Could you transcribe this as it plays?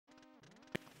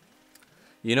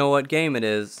You know what game it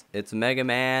is? It's Mega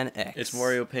Man X. It's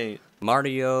Mario Paint.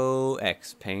 Mario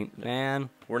X Paint, man.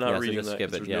 We're not so reading just that skip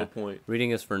 'cause it. there's Yeah. no point.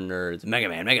 Reading is for nerds. Mega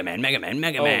Man, Mega Man, Mega Man,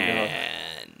 Mega Oh,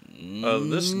 Man.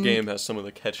 This game has some of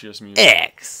the catchiest music.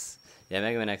 X. Yeah,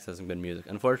 Mega Man X has some good music.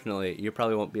 Unfortunately, you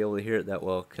probably won't be able to hear it that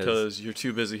well because you're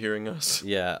too busy hearing us.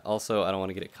 Yeah. Also, I don't want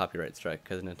to get a copyright strike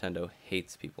because Nintendo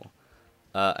hates people.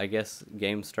 I guess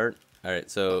game start. All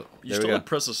right, so You still have to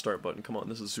press the start button. Come on,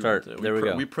 this is super. Start. There we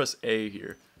go. We press A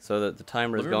here. So that the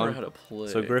timer is Let me remember going. how to play.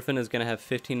 So Griffin is gonna have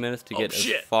 15 minutes to get as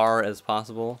shit. far as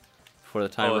possible before the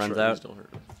time runs right. out. Please don't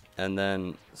hurt me. And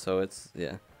then so it's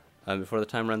before the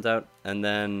time runs out, and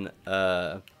then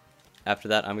after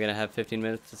that I'm gonna have 15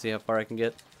 minutes to see how far I can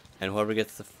get, and whoever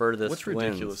gets the furthest What's wins.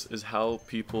 ridiculous is how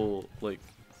people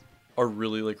are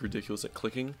really ridiculous at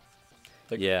clicking.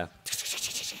 Yeah.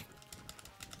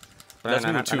 That's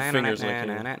me with two fingers like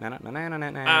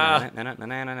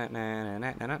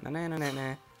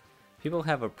People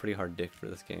have a pretty hard dick for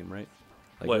this game, right?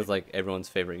 Like What? it's like everyone's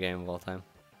favorite game of all time.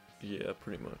 Yeah,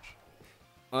 pretty much.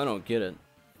 I don't get it.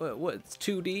 What? It's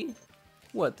 2D?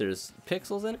 What? There's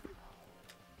pixels in it?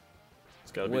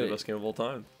 It's gotta be the best game of all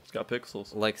time. It's got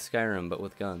pixels. Like Skyrim, but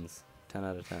with guns. 10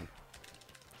 out of 10.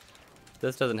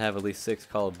 This doesn't have at least 6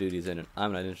 Call of Duties in it.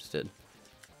 I'm not interested.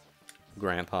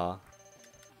 Grandpa.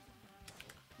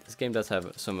 This game does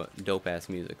have some dope-ass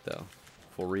music, though.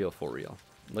 For real, for real.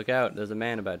 Look out, there's a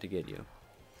man about to get you.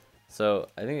 So,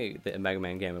 I think the Mega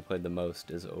Man game I played the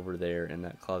most is over there in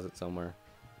that closet somewhere.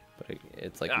 But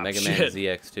it's like Mega Man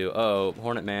ZX2. Uh-oh,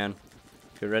 Hornet Man.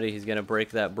 Get ready, he's gonna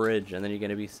break that bridge, and then you're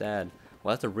gonna be sad.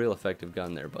 Well, that's a real effective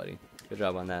gun there, buddy. Good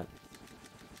job on that.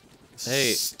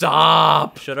 Hey,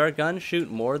 stop! Should our gun shoot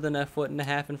more than a foot and a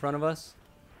half in front of us?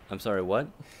 I'm sorry, what?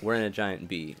 We're in a giant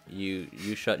bee. You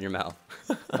shut your mouth.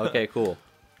 Okay, cool.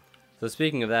 So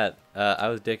speaking of that, I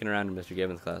was dicking around in Mr.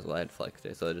 Gibbons' class. Well, I had flex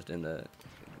day, so I was just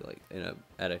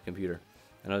at a computer,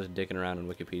 and I was just dicking around in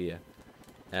Wikipedia,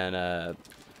 and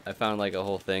I found like a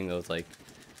whole thing that was like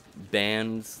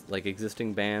bands, like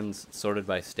existing bands sorted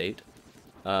by state,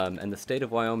 and the state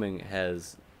of Wyoming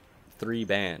has 3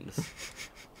 bands.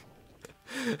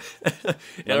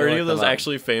 Are any of those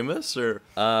actually famous, or?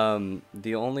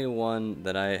 The only one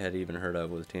that I had even heard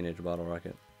of was Teenage Bottle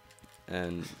Rocket,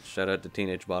 and shout out to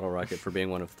Teenage Bottle Rocket for being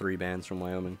one of 3 bands from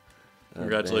Wyoming.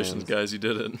 Congratulations, guys, you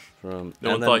did it. No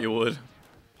one thought you would.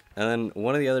 And then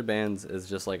one of the other bands is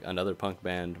just like another punk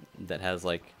band that has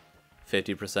like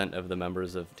 50% of the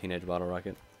members of Teenage Bottle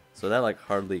Rocket, so that like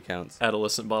hardly counts.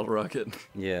 Adolescent Bottle Rocket.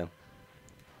 Yeah.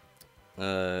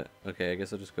 Okay, I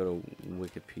guess I'll just go to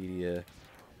Wikipedia.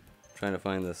 Trying to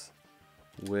find this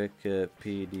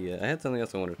Wikipedia. I had something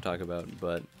else I wanted to talk about,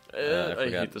 but I forgot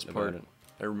hate this part. it.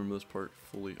 I remember this part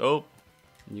fully. Oh,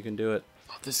 You can do it.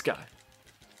 oh, this guy.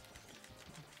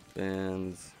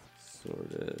 Bands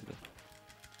sorted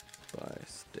by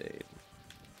state.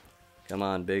 Come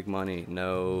on, big money.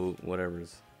 No,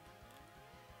 whatever's.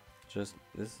 Just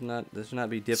this should not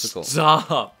be difficult.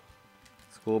 Stop.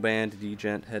 School band,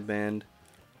 degent, headband,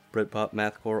 Britpop,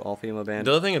 mathcore, all female band.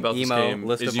 The other thing about emo, this game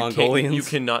list is of you Mongolians.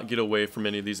 cannot get away from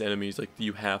any of these enemies. Like,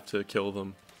 you have to kill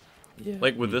them. Yeah.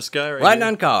 Like with this guy right Riding here.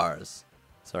 on cars.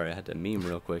 Sorry, I had to meme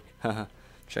real quick. Haha.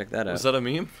 Check that out. Was that a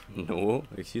meme? No,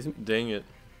 excuse me. Dang it.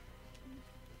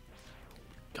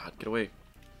 God, get away.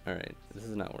 All right, this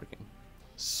is not working.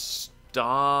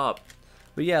 Stop.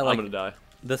 But yeah, like I'm gonna die.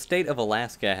 the state of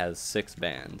Alaska has 6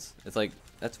 bands. It's like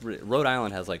Rhode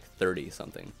Island has like 30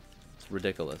 something. It's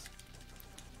ridiculous.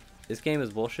 This game is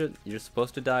bullshit. You're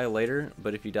supposed to die later,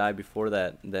 but if you die before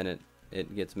that, then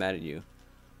it gets mad at you.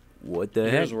 What the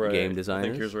heck, game designers? I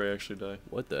think here's where I actually die.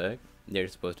 What the heck? Yeah, you're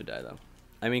supposed to die though.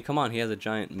 I mean, come on, he has a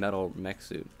giant metal mech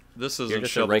suit. This You're isn't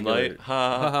just a Shovel regular. Knight.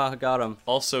 Ha. Haha, got him.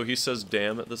 Also, he says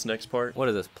damn at this next part. What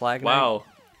is this, Plague Knight? Wow.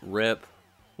 Rip.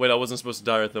 Wait, I wasn't supposed to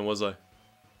die right then, was I?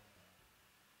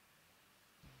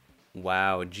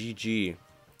 Wow, GG.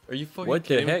 Are you fucking What the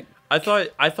kidding me? heck? I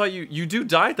thought you do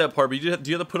die at that part, but do you have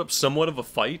to put up somewhat of a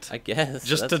fight? I guess.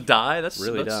 Just to die? That's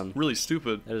really dumb. Really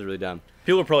stupid. That is really dumb.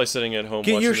 People are probably sitting at home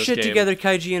Get watching your this shit game. together,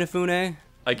 Kaiji Inafune.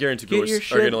 I guarantee Get people your are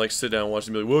shit- gonna like sit down and watch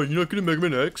and be like, well, you're not gonna Mega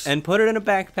Man X. And put it in a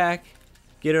backpack.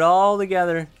 Get it all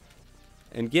together.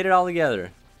 And get it all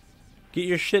together. Get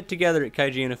your shit together at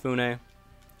Kaiji Inafune.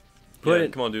 Put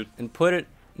it. Come on, dude. And put it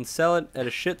and sell it at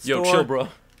a shit store. Yo, chill, bro.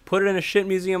 Put it in a shit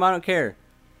museum. I don't care.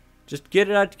 Just get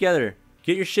it out together.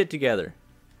 Get your shit together.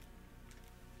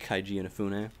 Kaiji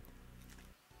Inafune.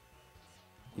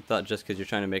 You thought just because you're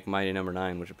trying to make Mighty Number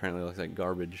 9, which apparently looks like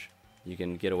garbage, you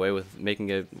can get away with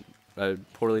making a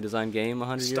poorly designed game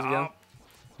 100 years ago?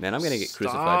 Man, I'm gonna get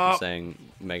crucified for saying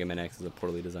Mega Man X is a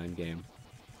poorly designed game.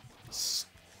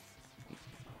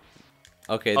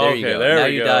 Okay, there you go. there now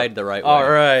we you go. died the right way. All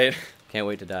right. Can't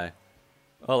wait to die.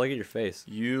 Oh, look at your face.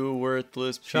 You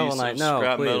worthless Shovel piece Knight, of no,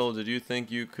 scrap please. metal. Did you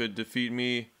think you could defeat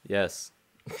me? Yes.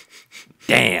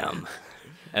 Damn.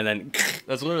 And then.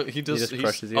 That's literally he just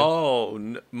crushes you?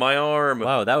 Oh, my arm.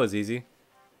 Wow, that was easy.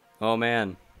 Oh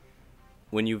man.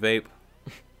 When you vape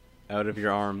out of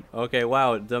your arm. Okay,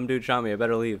 wow, dumb dude shot me. I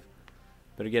better leave.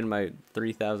 Better get in my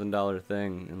 $3,000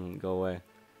 thing and go away.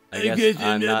 I guess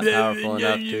I'm not powerful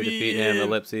enough to defeat him.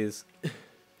 Ellipses.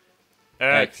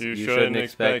 X, you shouldn't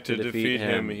expect to defeat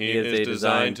him. He is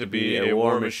designed to be a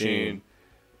war machine.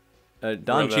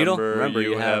 Don Cheadle, remember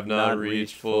you have not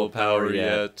reached full power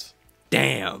yet.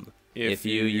 Damn. If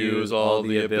you use all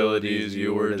the abilities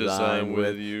you were designed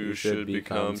with, you should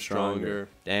become stronger.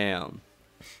 Damn.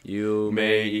 You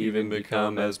May even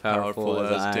become as powerful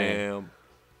as Damn.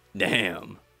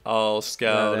 Damn. I'll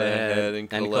scout ahead and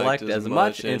collect as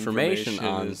much information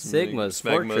on Sigma's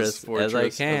fortress as I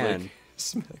can.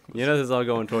 You know this is all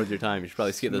going towards your time. You should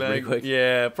probably skip this pretty quick.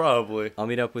 Yeah, probably. I'll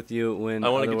meet up with you when I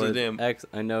want to get to the dam. X,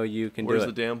 I know you can Where's do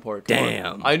it. the damn part? Come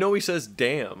Damn. on. I know he says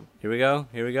damn. Here we go.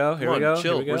 Here we go. Here Come we go. on,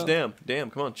 chill. Here we go. Where's damn?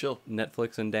 Damn, come on, chill.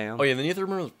 Netflix and damn. Oh yeah, then you have to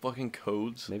remember those fucking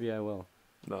codes. Maybe I will.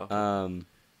 No.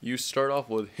 You start off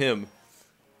with him.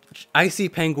 Icy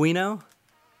Penguino,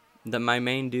 my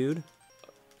main dude.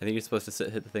 I think you're supposed to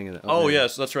hit the thing in the. Oh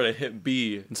yes, that's right. I hit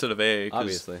B instead of A.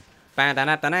 Obviously. What am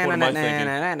I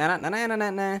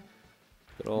thinking?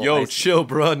 Yo, chill,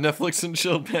 bro. Netflix and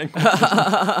chill, Penguin.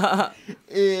 So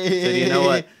do you know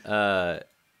what? I'm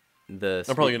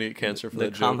probably gonna get cancer for that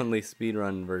the joke. commonly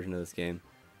speedrun version of this game.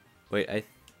 Wait,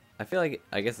 I feel like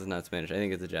I guess it's not Spanish. I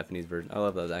think it's a Japanese version. I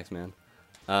love those Axeman.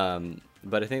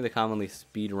 But I think the commonly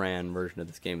speedran version of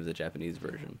this game is a Japanese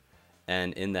version,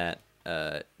 and in that,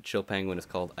 Chill Penguin is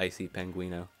called Icy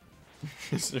Penguino.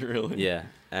 Is it really? Yeah,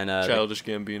 and Childish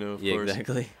Gambino, of yeah, course.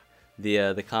 exactly.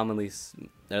 The commonly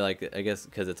they're like, I guess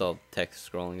because it's all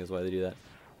text scrolling is why they do that.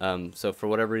 So for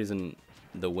whatever reason,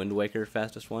 the Wind Waker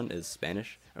fastest one is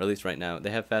Spanish, or at least right now.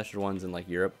 They have faster ones in like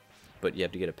Europe, but you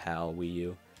have to get a PAL Wii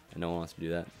U, and no one wants to do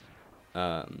that.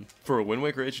 For a Wind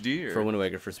Waker HD? Or? For Wind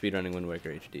Waker, for speedrunning Wind Waker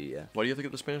HD, yeah. Why do you have to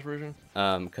get the Spanish version?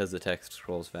 Because the text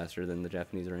scrolls faster than the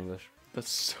Japanese or English. That's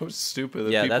so stupid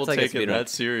that Yeah, people that's like take a it speedrun. that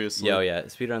seriously. Yeah, yeah.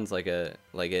 Speedrun's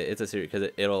it's a series because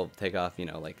it'll take off,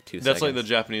 like 2 seconds. That's like the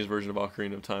Japanese version of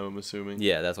Ocarina of Time, I'm assuming.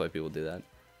 Yeah, that's why people do that.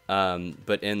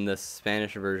 But in the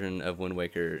Spanish version of Wind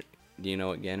Waker, do you know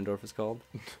what Ganondorf is called?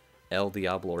 El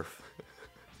Diablorf.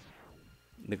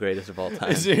 The greatest of all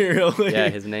time. Is he really? Yeah,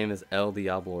 his name is El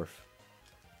Diablorf.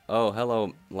 Oh,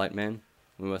 hello, Lightman.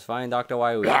 We must find Dr.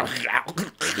 Waiwi.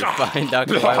 We find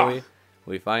Dr. Waiwi.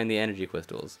 We find the energy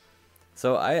crystals.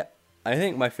 So I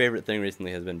think my favorite thing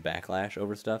recently has been backlash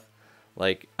over stuff.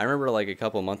 Like, I remember like a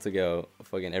couple months ago,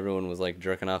 fucking everyone was like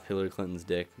jerking off Hillary Clinton's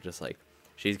dick, just like,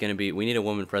 we need a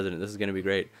woman president, this is gonna be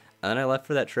great. And then I left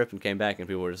for that trip and came back and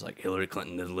people were just like, Hillary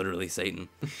Clinton is literally Satan.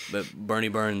 But Bernie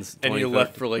Burns. And you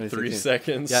left for like 3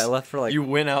 seconds. Yeah, I left for like. You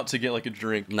went out to get like a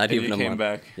drink. Not and even you a came month.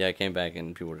 back. Yeah, I came back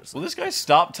and people were just Will this guy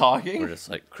stop talking? We're just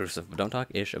like, don't talk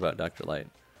ish about Dr. Light.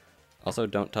 Also,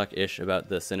 don't talk ish about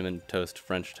the cinnamon toast,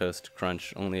 French toast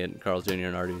crunch, only at Carl's Jr.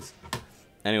 and Artie's.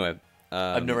 Anyway.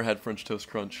 I've never had French toast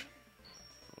crunch.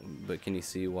 But can you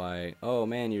see why? Oh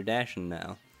man, you're dashing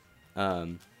now.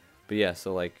 But yeah,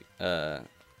 so like,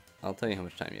 I'll tell you how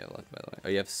much time you have left, by the way. Oh,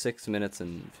 you have 6 minutes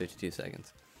and 52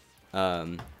 seconds.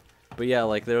 But yeah,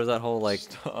 like there was that whole like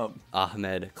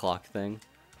Ahmed clock thing,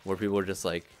 where people were just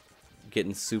like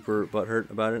getting super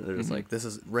butthurt about it. They're just like, this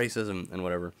is racism and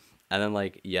whatever. And then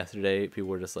like yesterday, people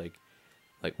were just like,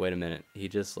 wait a minute, he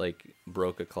just like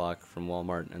broke a clock from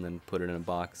Walmart and then put it in a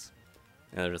box.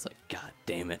 And they're just like, God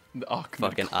damn it,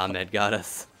 fucking Ahmed got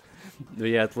us. But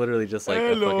yeah, it's literally just like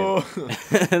Hello. a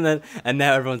fucking and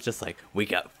now everyone's just like, we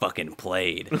got fucking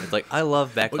played. It's like, I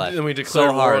love backlash. And we declared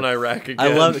so war hard. on Iraq again.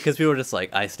 I love it because people are just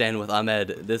like, I stand with Ahmed.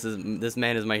 This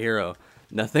man is my hero.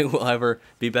 Nothing will ever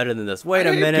be better than this. Wait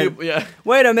a minute. Yeah.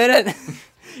 Wait a minute.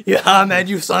 Yeah, Ahmed,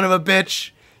 you son of a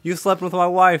bitch. You slept with my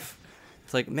wife.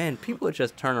 It's like, man, people would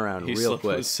just turn around He real slept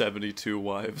quick. with 72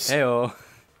 wives. Heyo.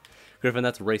 Griffin,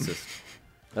 that's racist.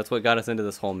 That's what got us into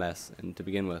this whole mess, and to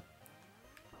begin with.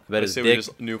 I bet his say dick. we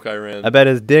just nuke Iran. I bet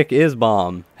his dick is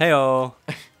bomb. Heyo.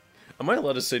 Am I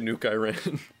allowed to say nuke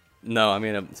Iran? No, I'm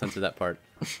gonna censor that part.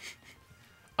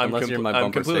 Unless you're my I'm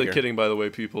bumper completely sticker. kidding, by the way,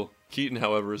 people. Keaton,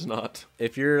 however, is not.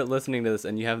 If you're listening to this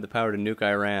and you have the power to nuke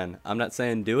Iran, I'm not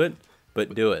saying do it,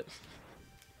 but do it.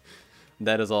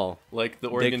 That is all. Like the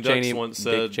Oregon Ducks once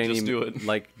said, just do it.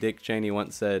 Like Dick Cheney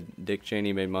once said, Dick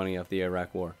Cheney made money off the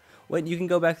Iraq War. Wait, you can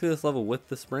go back through this level with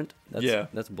the sprint? Yeah.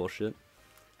 That's bullshit.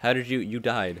 How did you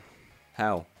died?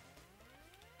 How?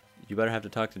 You better have to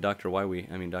talk to Dr.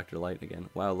 Dr. Light again.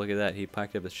 Wow, look at that. He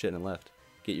packed up his shit and left.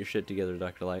 Get your shit together,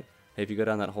 Dr. Light. Hey, if you go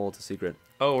down that hole, it's a secret.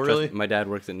 Oh, really? My dad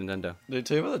works at Nintendo. Did I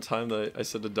tell you about the time that I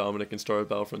said to Dominic in Star Wars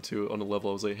Battlefront 2 on a level,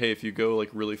 I was like, hey, if you go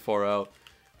like really far out,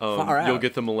 you'll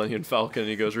get the Millennium Falcon. And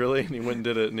he goes, really? And he went and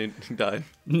did it, and he died.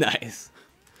 Nice.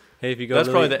 Hey, if you go That's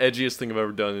probably the edgiest thing I've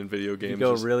ever done in video games. If you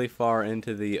go really far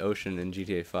into the ocean in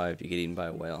GTA 5, you get eaten by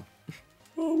a whale.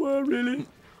 Oh, wow, really?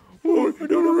 Oh, I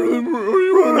don't remember.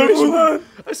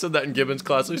 I said that in Gibbons'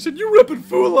 class. He said, "You ripping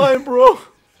food line, bro."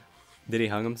 Did he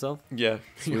hung himself? Yeah.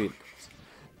 Sweet.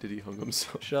 Did he hung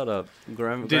himself? Shut up.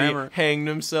 Grammar. Did he hang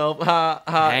himself? Ha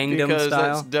ha. Hanged him because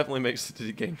style? that definitely makes it to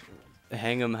the gang.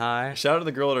 Hang him high. Shout out to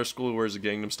the girl at our school who wears a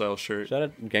Gangnam Style shirt. Shout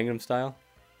out Gangnam Style.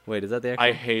 Wait, is that the actual?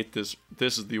 I hate this.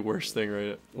 This is the worst thing,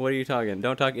 right? What are you talking?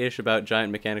 Don't talk ish about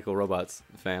giant mechanical robots,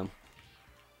 fam.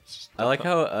 I like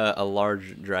how a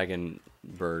large dragon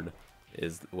bird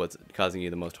is what's causing you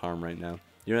the most harm right now.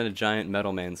 You're in a giant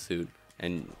metal man suit,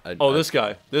 and this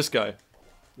guy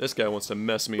wants to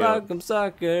mess me up. Rock'em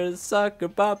suckers, sucker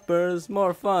poppers,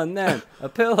 more fun than a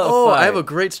pillow fight. I have a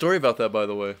great story about that, by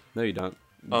the way. No, you don't.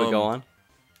 But go on.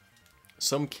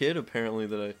 Some kid apparently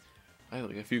that I had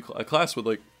like a class with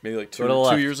like maybe like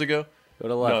 2 years ago. Go to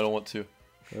the left. No, I don't want to.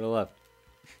 Go to the left.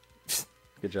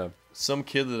 Good job. Some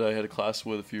kid that I had a class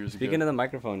with a few years ago. Speaking of the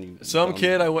microphone, you. Some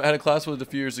kid I had a class with a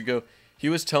few years ago. He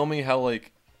was telling me how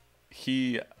like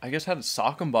he I guess had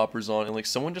sock and boppers on, and like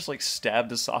someone just like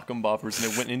stabbed his sock and boppers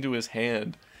and it went into his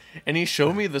hand. And he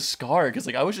showed me the scar because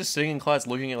like I was just sitting in class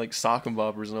looking at like sock and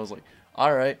boppers, and I was like,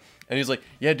 all right. And he's like,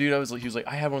 yeah, dude. He was like,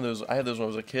 I had one of those. I had those when I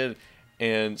was a kid,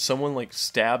 and someone like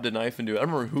stabbed a knife into it. I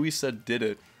don't remember who he said did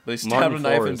it, but they stabbed a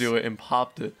knife into it and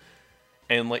popped it,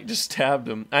 and like just stabbed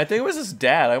him. And I think it was his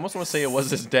dad. I almost want to say it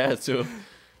was his dad too.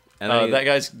 And that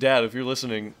guy's dad, if you're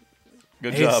listening,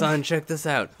 good job. Hey son, check this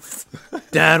out.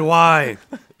 Dad, why?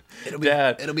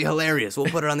 It'll be hilarious. We'll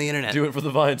put it on the internet. Do it for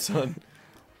the Vine, son.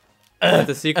 There's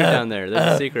a secret down there.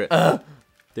 There's a secret.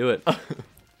 Do it.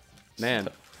 Man,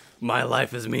 my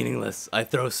life is meaningless. I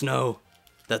throw snow.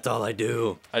 That's all I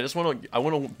do. I want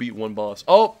to beat one boss.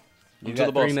 Oh, you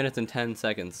got 3 minutes and 10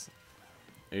 seconds.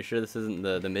 Are you sure this isn't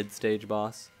the mid-stage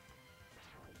boss?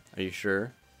 Are you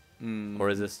sure? Or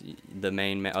is this the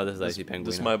main? Oh, this is Icy Penguin.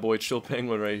 This is my boy Chill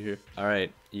Penguin right here. All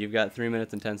right, you've got 3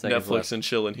 minutes and 10 seconds Netflix left. and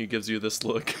chillin'. He gives you this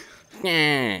look.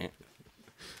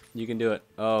 You can do it.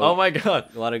 Oh my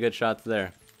god. A lot of good shots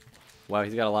there. Wow,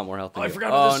 he's got a lot more health than I you. forgot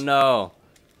about this. Oh no.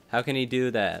 How can he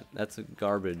do that? That's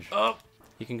garbage. Oh.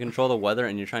 He can control the weather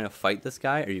and you're trying to fight this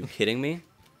guy? Are you kidding me?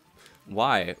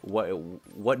 Why?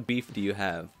 What beef do you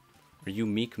have? Are you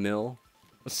Meek Mill?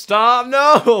 Stop,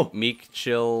 no! Meek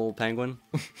Chill Penguin?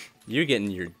 You're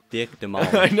getting your dick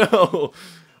demolished. I know.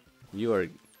 You are,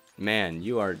 man,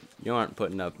 you aren't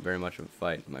putting up very much of a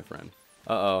fight, my friend.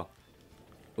 Uh-oh.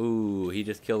 Ooh, he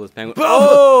just killed his penguin.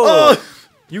 Oh!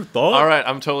 You thought? All right,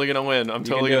 I'm totally gonna win. I'm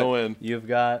totally gonna win. You've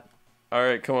got... All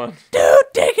right, come on. 2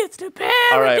 tickets to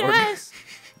paradise! All right,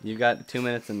 You've got 2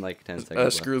 minutes and like 10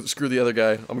 seconds screw the other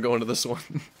guy. I'm going to this one.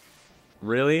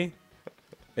 Really?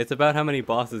 It's about how many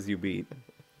bosses you beat.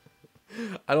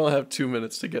 I don't have 2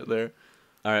 minutes to get there.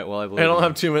 All right, well, I believe I don't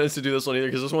have 2 minutes to do this one either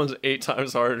because this one's 8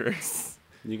 times harder.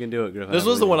 You can do it, Griffin. This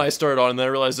was the one I started on, and then I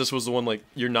realized this was the one like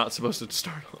you're not supposed to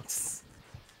start on.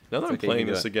 Now that I'm playing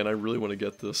this again, I really want to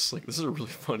get this. Like, this is a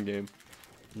really fun game.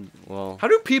 Well, how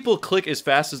do people click as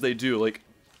fast as they do? Like,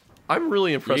 I'm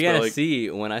really impressed. You're gonna see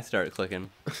when I start clicking,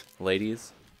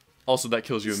 ladies. Also, that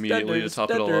kills you immediately to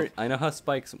top it all off. I know how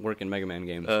spikes work in Mega Man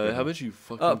games. How about you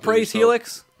fucking praise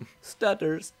Helix?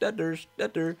 Stutter, stutter,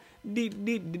 stutter.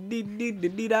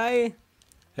 Dee-dee-dee-dee-dee-dee-die.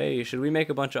 Hey, should we make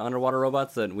a bunch of underwater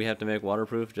robots that we have to make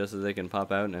waterproof just so they can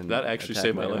pop out and that actually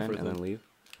saved my life and then leave?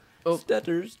 Oh.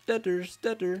 Stutter, stutter,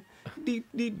 stutter.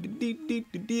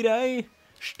 Dee-dee-dee-dee-dee-die.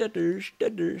 Stutter,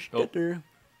 stutter, stutter. Oh.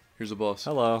 Here's a boss.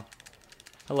 Hello.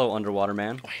 Hello, underwater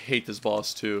man. I hate this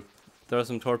boss too. Throw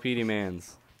some torpedo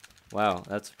mans. Wow,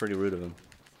 that's pretty rude of him.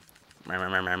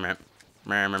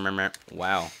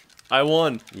 Wow. I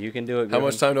won. You can do it, Griffin. How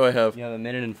much time do I have? You have 1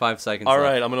 minute and 5 seconds All left.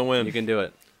 right, I'm going to win. You can do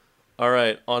it. All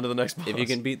right, on to the next boss. If you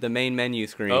can beat the main menu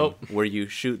screen where you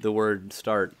shoot the word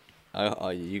start,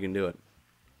 you can do it.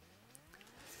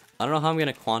 I don't know how I'm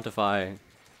going to quantify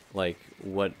like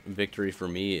what victory for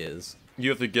me is. You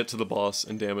have to get to the boss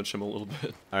and damage him a little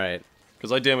bit. All right.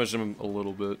 Because I damaged him a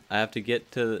little bit. I have to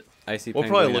get to Icy We'll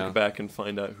Penguin probably now. look back and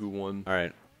find out who won. All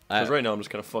right. Because right now I'm just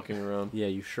kind of fucking around. Yeah,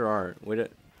 you sure are.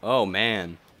 Oh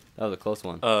man, that was a close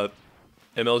one.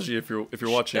 MLG, if you're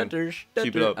watching,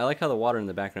 keep it up. I like how the water in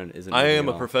the background isn't. I am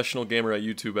a professional gamer at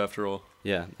YouTube, after all.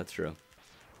 Yeah, that's true.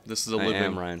 This is a I living.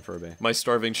 am Ryan Furby. My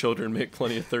starving children make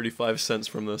plenty of 35 cents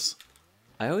from this.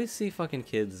 I always see fucking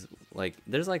kids, like,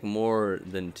 there's like more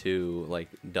than 2, like,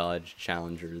 Dodge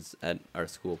Challengers at our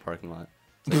school parking lot.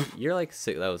 It's like, you're like,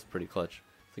 that was pretty clutch.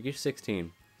 It's like, you're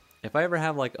 16. If I ever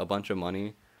have, like, a bunch of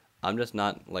money, I'm just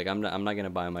not, like, I'm not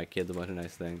gonna buy my kids a bunch of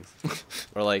nice things.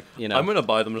 Or, like, you know. I'm gonna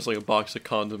buy them just like a box of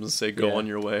condoms and say, go on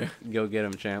your way. Go get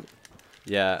them, champ.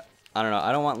 Yeah, I don't know.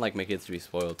 I don't want, like, my kids to be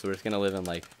spoiled, so we're just gonna live in,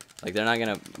 like, they're not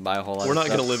gonna buy a whole lot We're of not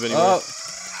stuff. gonna live anywhere.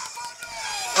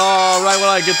 Oh, right when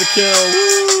I get the kill.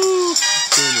 Woo!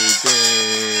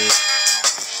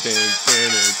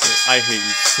 I hate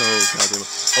you so goddamn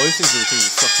much. All these things are the things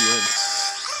that suck you in.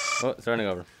 Oh, starting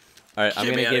over. Alright, I'm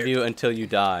Get me gonna give outta here. you until you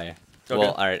die. Okay.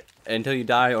 Well, alright. Until you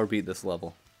die or beat this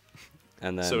level.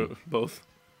 And then... So, both.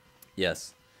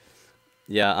 Yes.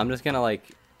 Yeah, I'm just gonna, like...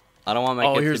 I don't want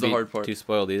my kids here's to the be hard part. too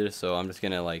spoiled either, so I'm just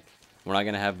gonna, like... We're not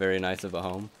gonna have very nice of a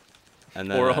home.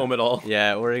 And then, Or a home at all.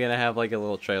 Yeah, we're gonna have, like, a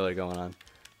little trailer going on.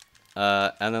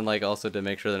 And then, like, also to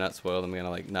make sure they're not spoiled, I'm gonna,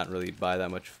 like, not really buy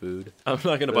that much food. I'm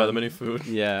not gonna buy them any food.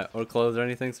 Yeah, or clothes or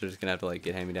anything, so they're just gonna have to, like,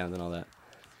 get hand-me-downs and all that.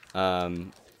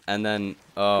 And then,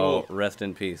 oh, Cool. rest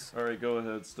in peace. Alright, go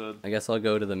ahead, stud. I guess I'll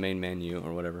go to the main menu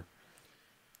or whatever.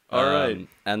 Alright.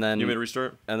 And then... You made a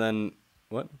restart? And then...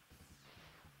 What?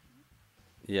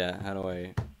 Yeah, how do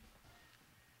I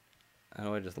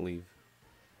just leave?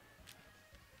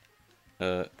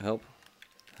 Help?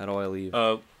 How do I leave?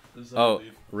 This is how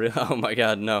you leave. Oh my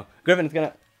god, no. Griffin, it's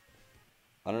gonna...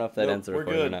 I don't know if that Nope, ends the we're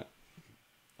recording or good. not.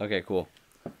 Okay, cool.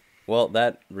 Well,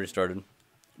 that restarted.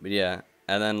 But yeah,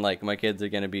 and then, like, my kids are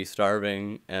gonna be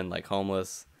starving and, like,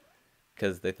 homeless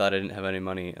because they thought I didn't have any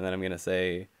money, and then I'm gonna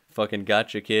say, fucking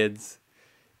gotcha, kids.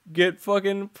 Get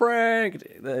fucking pranked.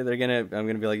 I'm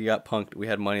gonna be like, you got punked. We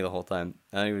had money the whole time.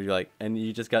 And I'm gonna be like, and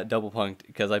you just got double punked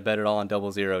because I bet it all on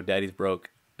 00. Daddy's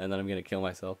broke. And then I'm gonna kill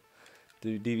myself.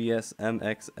 Do DVS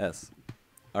MXS.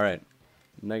 Alright.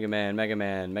 Mega Man, Mega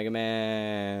Man, Mega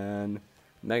Man.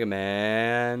 Mega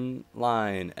Man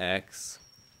Line X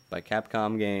by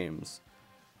Capcom Games.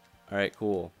 Alright,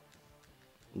 cool.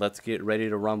 Let's get ready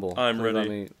to rumble. I'm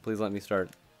ready. Please let me start.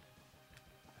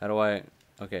 How do I...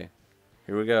 Okay.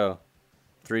 Here we go.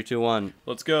 3, 2, 1.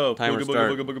 Let's go. Timer Booga,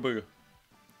 start. booga, booga, booga, booga.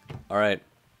 Alright.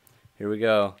 Here we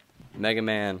go. Mega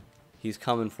Man. He's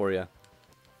coming for you.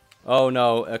 Oh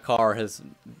no, a car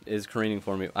is careening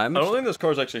for me. I don't think those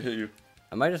cars actually hit you.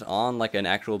 Am I just on like an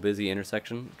actual busy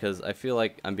intersection? Because I feel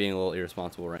like I'm being a little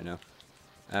irresponsible right now.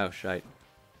 Oh, shite.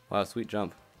 Wow, sweet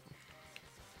jump.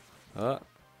 Oh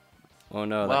no,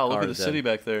 that Wow, car look at the is dead. city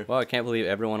back there. Wow, I can't believe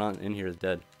everyone in here is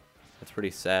dead. That's pretty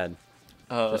sad.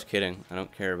 Just kidding. I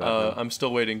don't care about them. I'm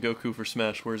still waiting. Goku for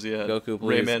Smash. Where's he at? Goku,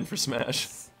 please. Rayman for Smash.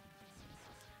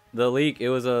 The leak, it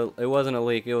wasn't a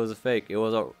leak, it was a fake. It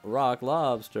was a rock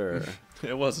lobster.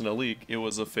 It wasn't a leak. It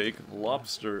was a fake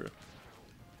lobster.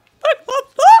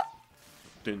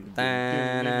 Dun,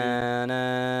 dun, dun,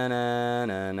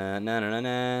 dun,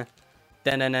 dun.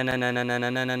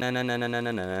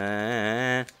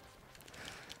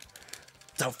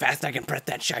 So fast I can press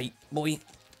that shite, boy.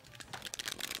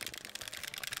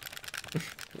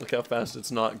 Look how fast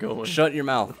it's not going. Shut your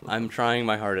mouth. I'm trying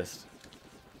my hardest.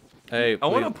 Hey, I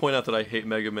want to point out that I hate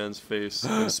Mega Man's face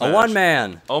in a Smash. one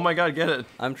man. Oh my god, get it.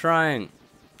 I'm trying.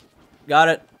 Got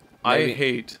it.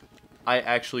 Maybe. I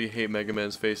actually hate Mega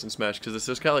Man's face in Smash because it's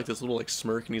just got like this little like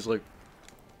smirk and he's like,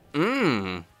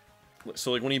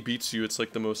 So like when he beats you, it's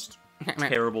like the most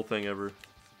terrible thing ever.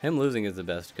 Him losing is the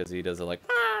best because he does it like.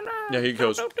 Yeah, he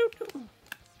goes.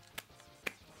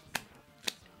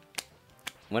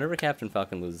 Whenever Captain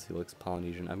Falcon loses, he looks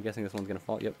Polynesian. I'm guessing this one's gonna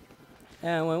fall. Yep.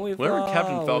 And when we Whenever fall,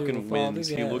 Captain we Falcon fall wins,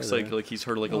 he looks together. like he's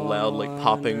heard like a loud like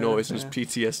popping noise and his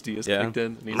PTSD is Yeah. kicked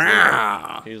in.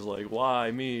 And he's like, why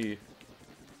me?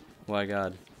 Why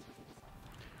God?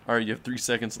 All right, you have 3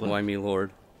 seconds left. Why me,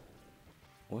 Lord?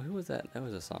 Well, who was that? That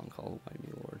was a song called Why Me,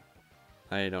 Lord.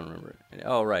 I don't remember it.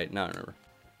 Oh, right. Now I remember.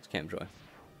 It's Camp Joy.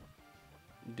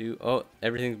 Oh,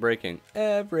 everything's breaking.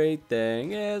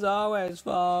 Everything is always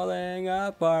falling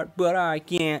apart, but I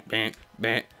can't. Shout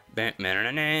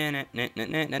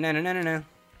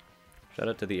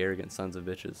out to the arrogant sons of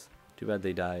bitches. Too bad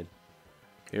they died.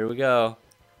 Here we go.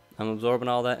 I'm absorbing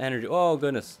all that energy. Oh,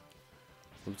 goodness.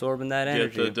 Absorbing that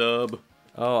energy. Get the dub.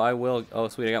 Oh, I will. Oh,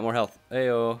 sweet, I got more health.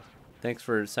 Ayo. Thanks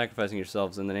for sacrificing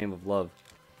yourselves in the name of love.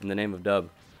 In the name of Dub.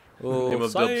 Oh, Name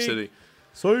of Dub City.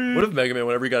 What if Mega Man,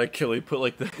 whenever he got a kill, he put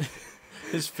like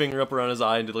his finger up around his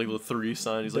eye and did like the 3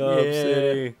 sign. He's like, Dub yeah.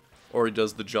 City. Or he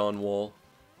does the John Wall.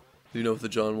 Do you know what the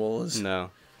John Wall is?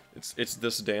 No. It's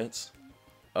this dance.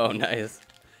 Oh, nice.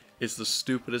 It's the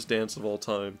stupidest dance of all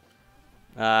time.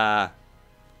 Ah.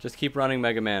 Just keep running,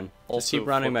 Mega Man. Just Also, keep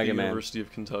running, fuck Mega the Man. University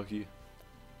of Kentucky.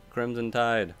 Crimson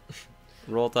Tide.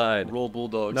 Roll Tide. Roll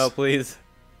Bulldogs. No, please.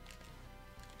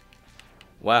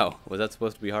 Wow, was that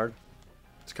supposed to be hard?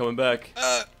 It's coming back.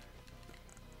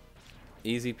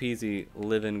 Easy peasy,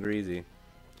 living greasy.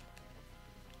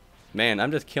 Man,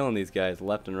 I'm just killing these guys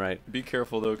left and right. Be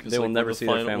careful though, because They will like, never with see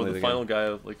the their final, families with the final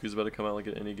again. guy, like who's about to come out like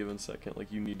at any given second,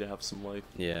 like you need to have some life.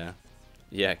 Yeah.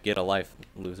 Yeah, get a life,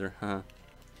 loser. Huh.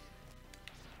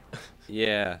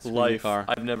 Yeah, screw your Life. car.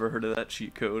 I've never heard of that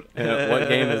cheat code. What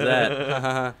game is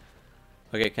that?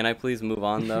 Okay, can I please move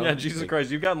on though? Yeah, Jesus Like,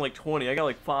 Christ, you've gotten like 20. I got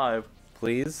like 5.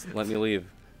 please let me leave.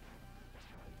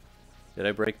 Did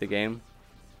I break the game?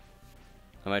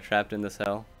 Am I trapped in this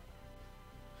hell?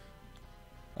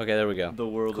 Okay, there we go. The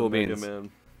world Cool of Mega beans.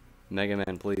 Man. Mega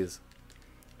Man, please.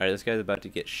 Alright, this guy's about to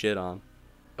get shit on.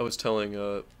 I was telling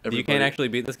everybody. You can't actually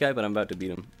beat this guy, but I'm about to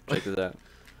beat him. Check this out.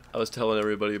 I was telling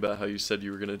everybody about how you said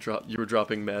you were gonna drop. You were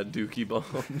dropping mad dookie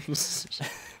bombs.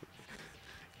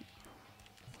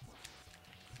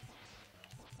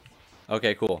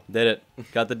 Okay, cool. Did it.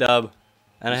 Got the dub.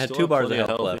 And I had Still 2 have bars of plenty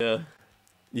health left. Yeah.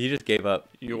 You just gave up.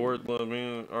 You weren't let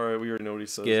me. All right, we already know what he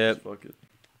says. Skip. Just fuck it.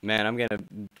 Man, I'm gonna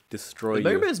destroy Is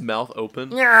Mega you. Man's mouth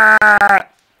open?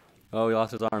 Oh, he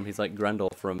lost his arm. He's like Grendel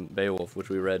from Beowulf, which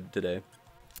we read today.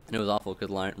 And it was awful because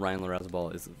Ryan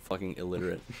Larazabal is fucking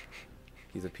illiterate.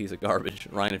 He's a piece of garbage.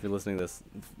 Ryan, if you're listening to this,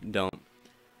 don't.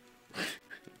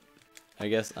 I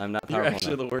guess I'm not You're powerful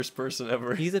actually enough. the worst person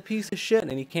ever. He's a piece of shit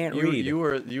and he can't read. You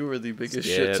were the biggest Skip.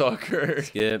 shit talker.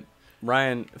 Skip.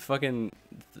 Ryan, fucking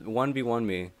 1v1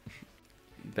 me.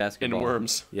 Basketball. In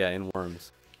Worms. Yeah, in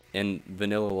Worms. In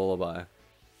Vanilla Lullaby.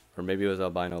 Or maybe it was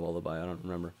Albino Lullaby, I don't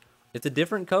remember. It's a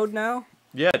different code now?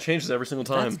 Yeah, it changes every single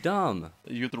time. That's dumb.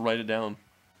 You have to write it down.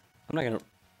 I'm not gonna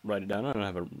write it down. I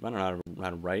don't know how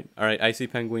to write. Alright, Icy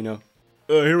Penguino.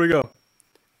 Here we go.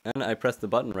 And I pressed the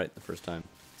button right the first time.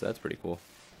 So that's pretty cool.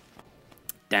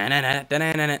 Yo,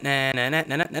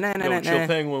 Chill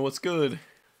Penguin, what's good?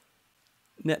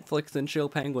 Netflix and Chill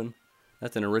Penguin.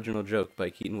 That's an original joke by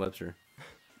Keaton Webster.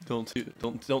 Don't teal.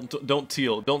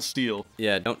 Don't steal.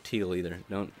 Yeah, don't teal either.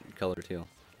 Don't color teal.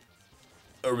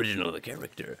 Original the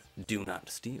character. Do not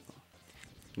steal.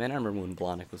 Man, I remember when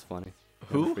Blahnik was funny.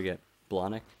 Who? Never forget.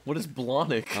 Blahnik. What is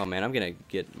Blahnik? Oh man, I'm gonna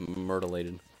get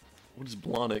murderlated. What is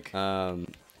Blahnik?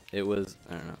 It was,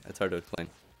 I don't know, it's hard to explain.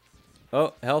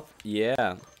 Oh, health,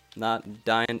 yeah. Not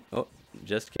dying. Oh,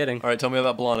 just kidding. All right, tell me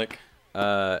about Blahnik.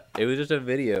 It was just a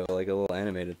video, like a little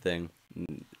animated thing.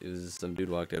 It was some dude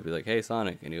walked up, be like, "Hey,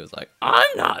 Sonic," and he was like,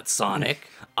 "I'm not Sonic.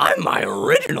 I'm my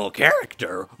original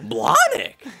character,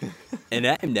 Blahnik, and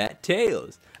I'm not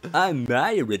Tails. I'm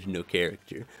my original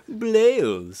character,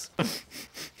 Blails."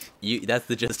 That's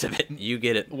the gist of it. You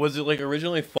get it. Was it like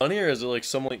originally funny, or is it like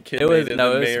some like kid It was- made it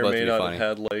no, that it was may or supposed may to be not funny.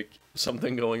 have had like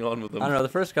something going on with them? I don't know. The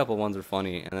first couple ones were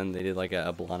funny, and then they did like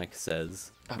a Blahnik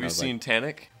says. Have And I you was seen like,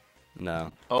 Tannic?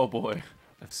 no, Oh boy,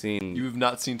 I've seen. you have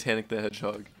not seen Tannic the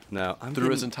Hedgehog No, I'm through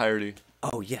its getting- entirety.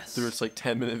 Oh yes. Through its like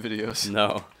 10-minute videos.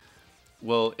 No,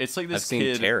 Well, it's like this I've seen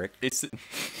kid. Tarek. It's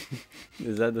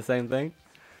is that the same thing?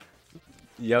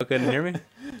 Y'all couldn't hear me?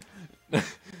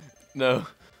 no,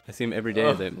 I see him every day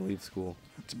as I leave school.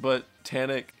 but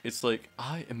Tannic, it's like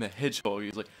I am a hedgehog.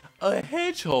 He's like a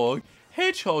hedgehog.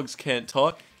 Hedgehogs can't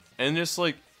talk, and just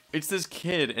like it's this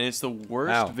kid, and it's the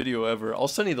worst Ow. video ever. I'll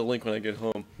send you the link when I get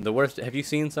home. The worst. Have you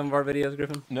seen some of our videos,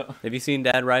 Griffin? No. Have you seen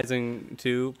Dad Rising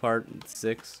 2 Part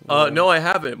 6? No, I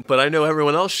haven't, but I know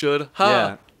everyone else should. Ha!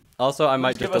 Yeah. Also, I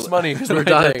might Give just us money, 'cause I we're might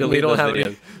just dying. We delete don't those have any-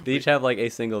 videos. They each have like a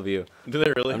single view. Do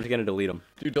they really? I'm just gonna delete them.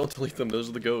 Dude, don't delete them. Those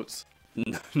are the goats.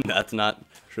 That's not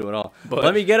true at all. But-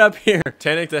 Let me get up here.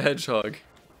 Tannic the Hedgehog.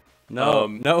 No,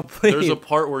 no, please. There's a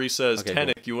part where he says, Okay,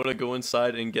 Tannic, you want to go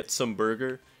inside and get some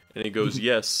burger? And he goes,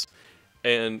 yes.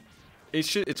 And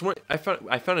it's one I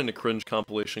found in a cringe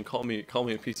compilation. Call me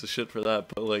a piece of shit for that,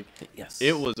 but like Yes.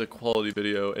 it was a quality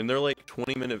video, and they're like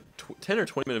 10 or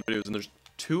 20 minute videos, and there's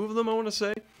 2 of them I want to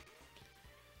say.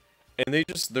 And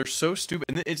they're so stupid,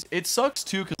 and it sucks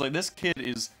too, cuz like this kid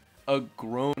is a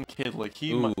grown kid, like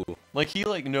he Ooh.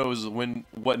 knows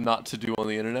what not to do on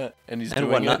the internet, and he's And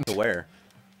doing what it. not to wear.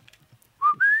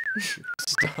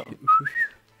 Stop.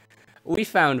 We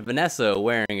found Vanessa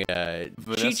wearing a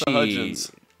Vanessa Chi-Chi,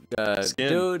 Hudgens.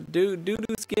 Skin. doo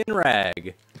skin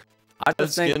rag. I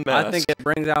just skin think mask. it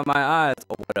brings out my eyes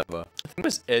or whatever. I think it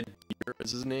was Ed Gear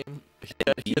is his name.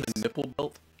 Yeah, he had a nipple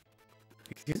belt.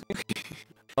 Excuse me.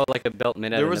 Oh, like a belt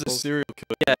made out There of was a nipples? serial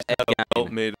killer Yeah, that had a Ed belt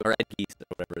Gein, made. or Ed Geese or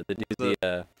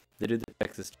whatever. The dude that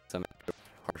Texas some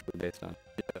harshly based on.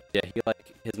 Yeah, he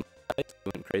like his mom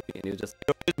went crazy and he was just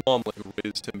His mom like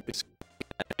raised him basically.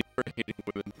 They were hating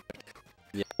women.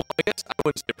 Yeah.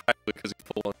 practically because he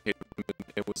full on hated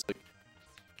women and was like,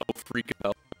 "I'll freak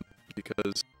about them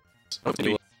because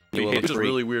he was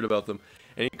really weird about them."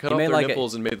 And he cut off their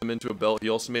nipples and made them into a belt. He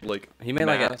also made like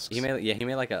masks. He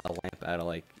made like a lamp out of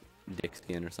like dick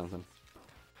skin or something.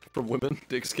 From women,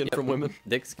 dick skin from women.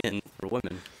 Dick skin for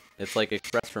women. It's like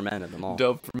Express for men at the mall.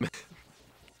 Dove for men.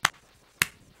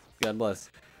 God bless.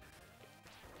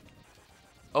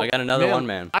 Oh, I got another one,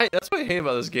 man. That's what I hate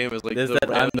about this game is like is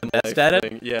that I'm the best at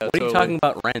it. Yeah. What are you talking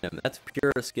about? Random. That's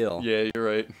pure skill. Yeah, you're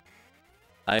right.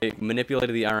 I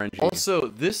manipulated the RNG. Also,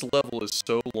 this level is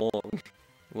so long.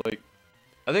 Like,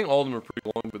 I think all of them are pretty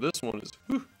long, but this one is.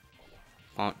 Whew.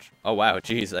 Launch. Oh wow,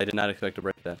 jeez, I did not expect to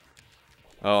break that.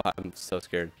 Oh, I'm so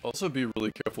scared. Also, be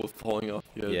really careful with falling off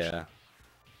the edge. Yeah.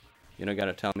 You don't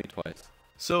gotta tell me twice.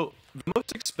 So, the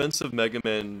most expensive Mega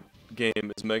Man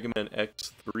game is Mega Man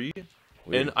X3, Weird.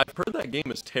 and I've heard that game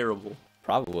is terrible.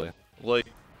 Probably. Like,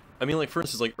 I mean, like for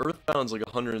instance, like Earthbound's like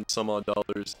 $100 and some odd,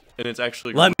 and it's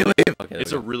actually let me leave. Okay,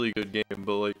 it's a really good game,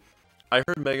 but like, I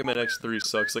heard Mega Man X3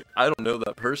 sucks. Like, I don't know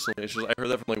that personally. It's just I heard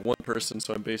that from like one person,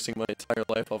 so I'm basing my entire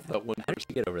life off of that one How did person.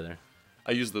 you get over there?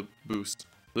 I use the boost.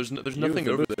 There's Use nothing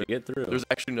the over boost there. to get through. There's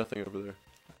actually nothing over there.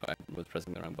 Oh, I was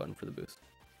pressing the wrong button for the boost.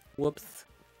 Whoops.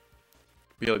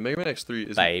 But yeah, like Mega Man X3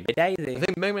 is. Baby daisy. I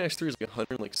think Mega Man X3 is like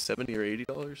 $170 or $80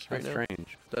 right That's now.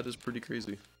 strange. That is pretty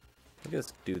crazy. Look at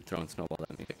this dude throwing snowballs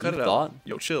at me. Hey, cut You it thought? out.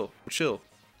 Yo, chill. Chill.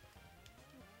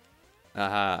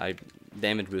 Aha, I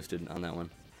damage boosted on that one.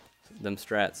 Them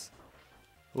strats.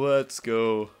 Let's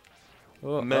go.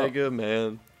 Oh, Mega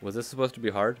Man. Was this supposed to be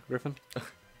hard, Griffin?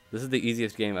 This is the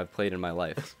easiest game I've played in my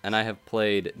life. And I have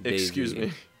played Daisy Excuse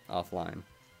me. offline.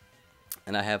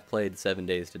 And I have played 7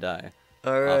 Days to Die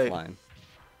Alright. offline.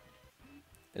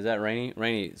 Is that Rainy?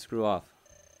 Rainy, screw off.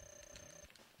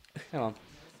 Come on.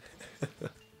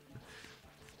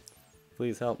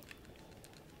 Please help.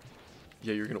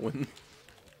 Yeah, you're gonna win.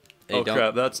 Hey, Oh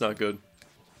crap, that's not good.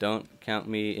 Don't count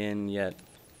me in yet.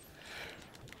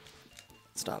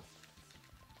 Stop.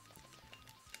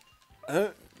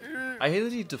 I hate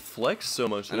that he deflects so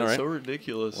much. I know, It's right? so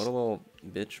ridiculous. What a little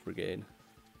bitch brigade.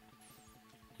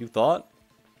 You thought?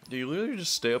 Yeah, you literally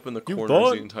just stay up in the You corners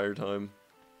thought? the entire time.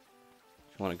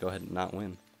 I want to go ahead and not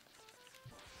win.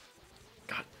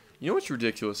 God, you know what's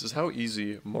ridiculous is how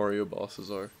easy Mario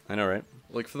bosses are. I know, right?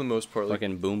 Like for the most part, like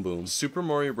Fucking boom boom. Super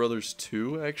Mario Brothers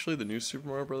 2, actually, the new Super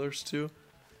Mario Brothers 2,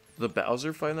 the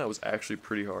Bowser fight in that was actually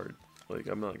pretty hard. Like,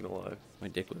 I'm not gonna lie. My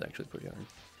dick was actually pretty hard.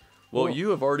 Well, Whoa. you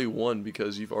have already won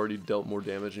because you've already dealt more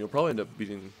damage, and you'll probably end up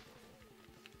beating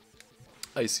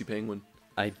Icy Penguin.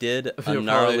 I did a You'll probably end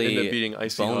gnarly up beating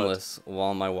Icy Hot. boneless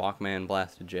while my Walkman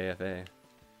blasted JFA.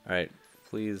 Alright,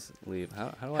 please leave.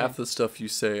 How do Half the stuff you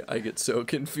say, I get so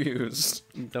confused.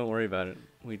 Don't worry about it.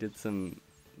 We did some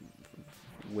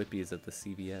whippies at the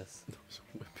CVS.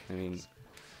 I mean,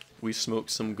 We smoked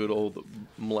some good old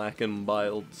Black and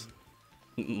Bileds.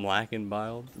 black and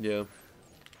biled. Yeah.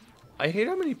 I hate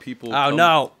how many people. Oh come-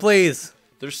 no, please!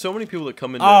 There's so many people that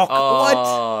come into.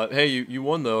 what? Hey, you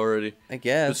won though already. I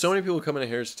guess. There's so many people who come into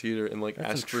Harris Teeter and like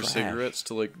That's ask for some trash. cigarettes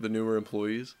to like the newer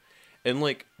employees, and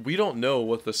like we don't know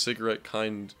what the cigarette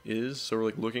kind is, so we're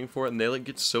like looking for it, and they like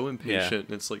get so impatient,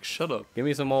 and it's like shut up. Give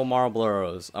me some old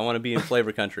Marlboros. I want to be in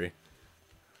flavor country.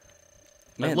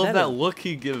 I love that look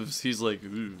he gives. He's like,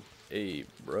 ooh. Hey,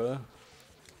 bruh.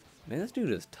 Man, this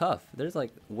dude is tough. There's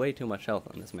like way too much health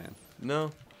on this man.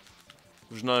 No,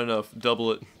 there's not enough.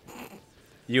 Double it.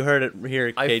 You heard it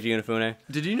here, KG Inafune.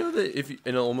 Did you know that if you,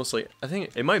 in almost like I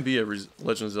think it might be a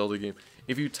Legend of Zelda game,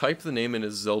 if you type the name in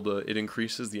as Zelda, it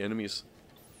increases the enemies.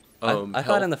 I health.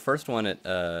 thought in the first one it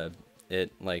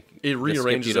like It just rearranges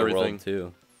skipped you to everything. World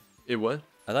 2. It what?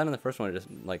 I thought in the first one it just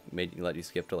like let you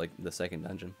skip to like the second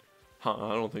dungeon. Huh,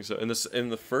 I don't think so. In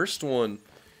the first one,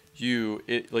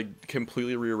 it like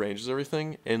completely rearranges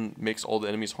everything and makes all the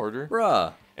enemies harder.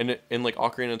 Bruh. And in like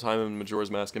Ocarina of Time and Majora's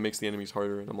Mask, it makes the enemies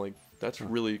harder. And I'm like, that's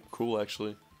really cool,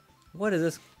 actually. What is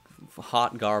this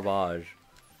hot garbage?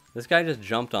 This guy just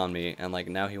jumped on me and like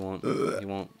now he won't. He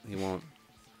won't.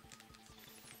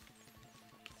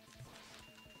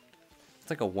 It's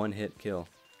like a one-hit kill.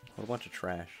 What a bunch of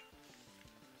trash.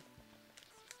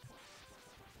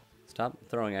 Stop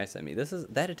throwing ice at me.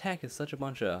 That attack is such a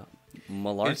bunch of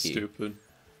malarkey. It's stupid.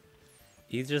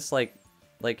 He's just like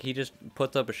he just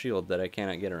puts up a shield that I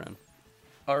cannot get around.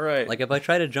 All right. Like if I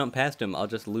try to jump past him, I'll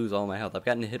just lose all my health. I've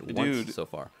gotten hit once so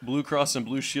far. Blue Cross and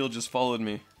Blue Shield just followed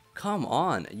me. Come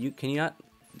on, can you not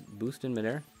boost in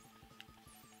midair?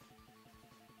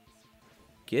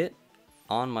 Get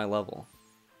on my level,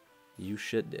 you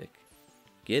shit dick.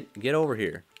 Get over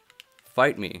here,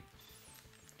 fight me.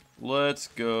 Let's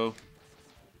go.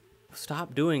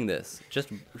 Stop doing this. Just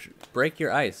break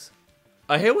your ice.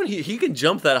 I hate when he can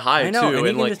jump that high I know, too, and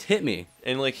he can like just hit me.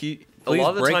 and like he Please a lot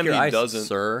of the break time your he ice, doesn't,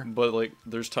 sir. But like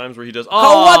there's times where he does.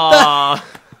 Oh, what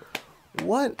the?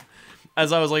 What?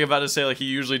 As I was like about to say, like he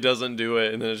usually doesn't do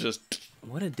it, and then it's just.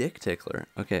 What a dick tickler.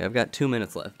 Okay, I've got 2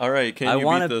 minutes left. All right, can you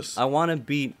beat this? I want to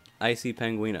beat Icy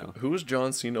Penguino. Who was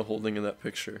John Cena holding in that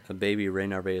picture? A baby Ray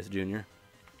Narvaez Jr.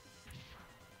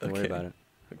 Don't worry about it.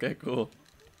 Okay, cool.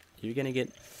 You're gonna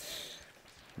get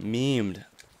memed.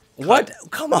 What?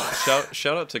 Come on.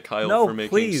 Shout out to Kyle No, for making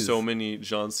please. so many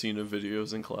John Cena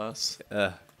videos in class.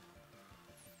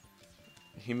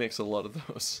 He makes a lot of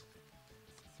those.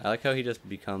 I like how he just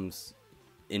becomes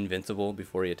invincible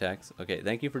before he attacks. Okay,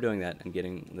 thank you for doing that and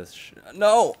getting this.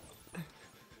 No.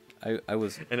 I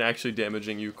was. And actually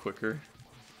damaging you quicker.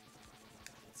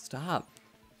 Stop.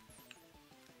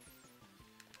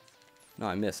 No,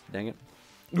 I missed. Dang it.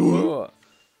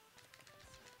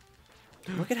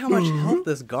 Look at how much health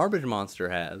this garbage monster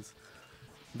has.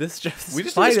 This just. We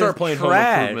just need to start playing Home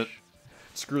Improvement.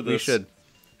 Screw this. We should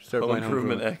start Home playing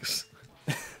Improvement X.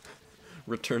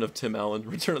 Return of Tim Allen.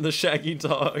 Return of the Shaggy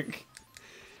Dog.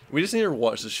 We just need to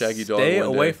watch the Shaggy Dog. Stay one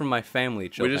away day. from my family.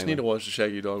 We just need to watch the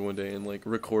Shaggy Dog one day and like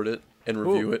record it and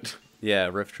review it. Yeah,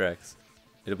 riff tracks.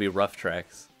 It'll be rough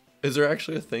tracks. Is there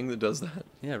actually a thing that does that?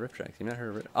 Yeah, riff tracks. You've not heard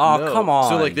of it? Oh, No. come on.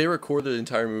 So like they record the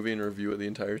entire movie and review it the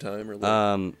entire time, or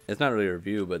like... It's not really a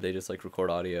review, but they just like record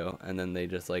audio and then they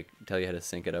just like tell you how to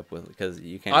sync it up with, because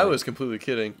you can't. I like, was completely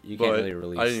kidding. You can't but really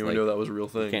release. I didn't even like, know that was a real You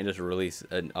thing. can't just release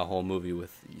a whole movie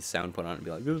with sound put on it and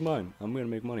be like, "This is mine. I'm gonna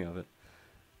make money off it."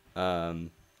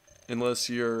 Unless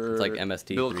you're It's like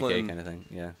MST Bill 3K Clinton. kind of thing.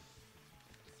 Yeah.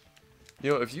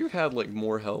 You know, if you had like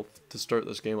more health to start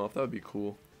this game off, that would be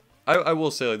cool. I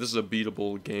will say like this is a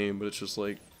beatable game, but it's just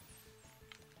like,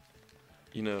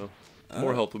 you know,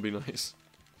 more health would be nice.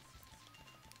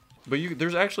 But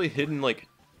there's actually hidden like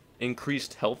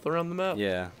increased health around the map.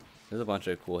 Yeah. There's a bunch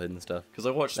of cool hidden stuff. Because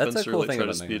I watched That's a Spencer cool like thing try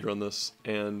to about Mega Man. speedrun this,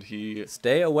 and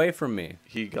Stay away from me.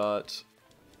 he got.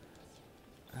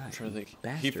 I'm trying to think. He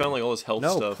bastard. found like all this health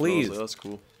No, stuff. please. And I was like,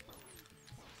 that's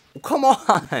cool. Come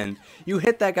on! You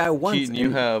hit that guy once. Keaton, you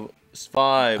and- have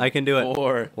 5. I can do it.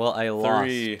 4. Well, I lost.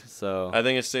 3. So. I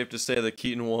think it's safe to say that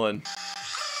Keaton won.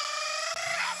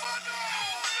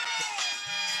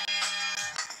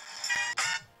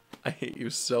 I hate you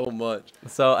so much.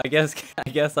 So I guess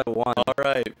I won. All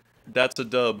right, that's a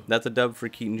dub. That's a dub for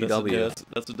KeatonGW.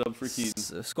 That's a dub for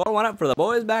Keaton. Score one up for the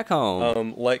boys back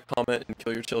home. Like, comment, and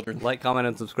kill your children. Like, comment,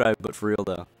 and subscribe. But for real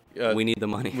though, we need the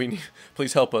money.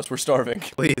 Please help us. We're starving.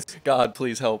 Please. God,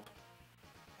 please help.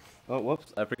 Oh,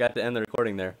 whoops! I forgot to end the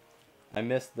recording there. I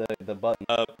missed the button.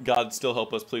 God, still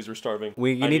help us. Please, we're starving.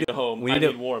 You I need a home. We I need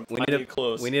need warmth. I need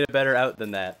clothes. We need a better out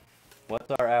than that.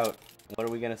 What's our out? What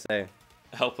are we gonna say?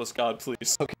 Help us, God,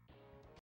 please. Okay.